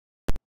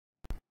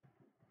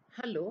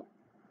Hello.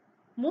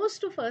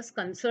 Most of us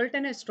consult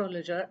an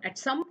astrologer at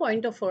some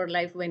point of our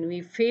life when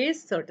we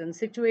face certain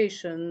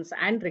situations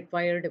and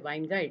require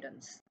divine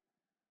guidance.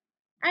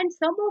 And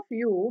some of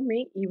you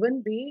may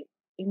even be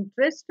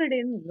interested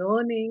in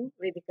learning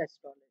Vedic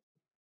astrology.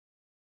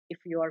 If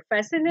you are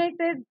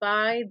fascinated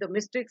by the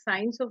mystic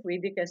science of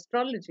Vedic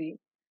astrology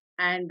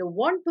and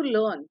want to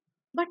learn,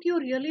 but you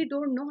really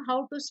don't know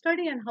how to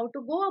study and how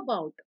to go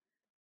about,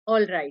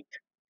 all right,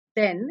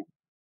 then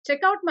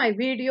check out my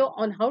video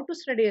on how to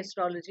study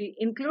astrology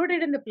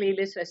included in the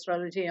playlist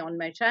Astrology on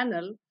my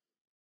channel.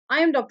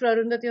 I am Dr.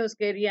 Arundhati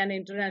Hoskeri, an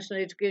international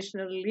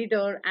educational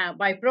leader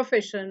by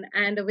profession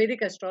and a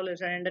Vedic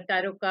astrologer and a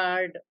tarot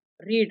card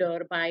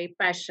reader by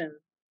passion.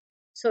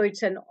 So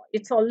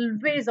it's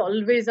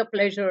always a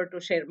pleasure to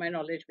share my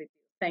knowledge with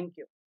you. Thank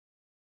you.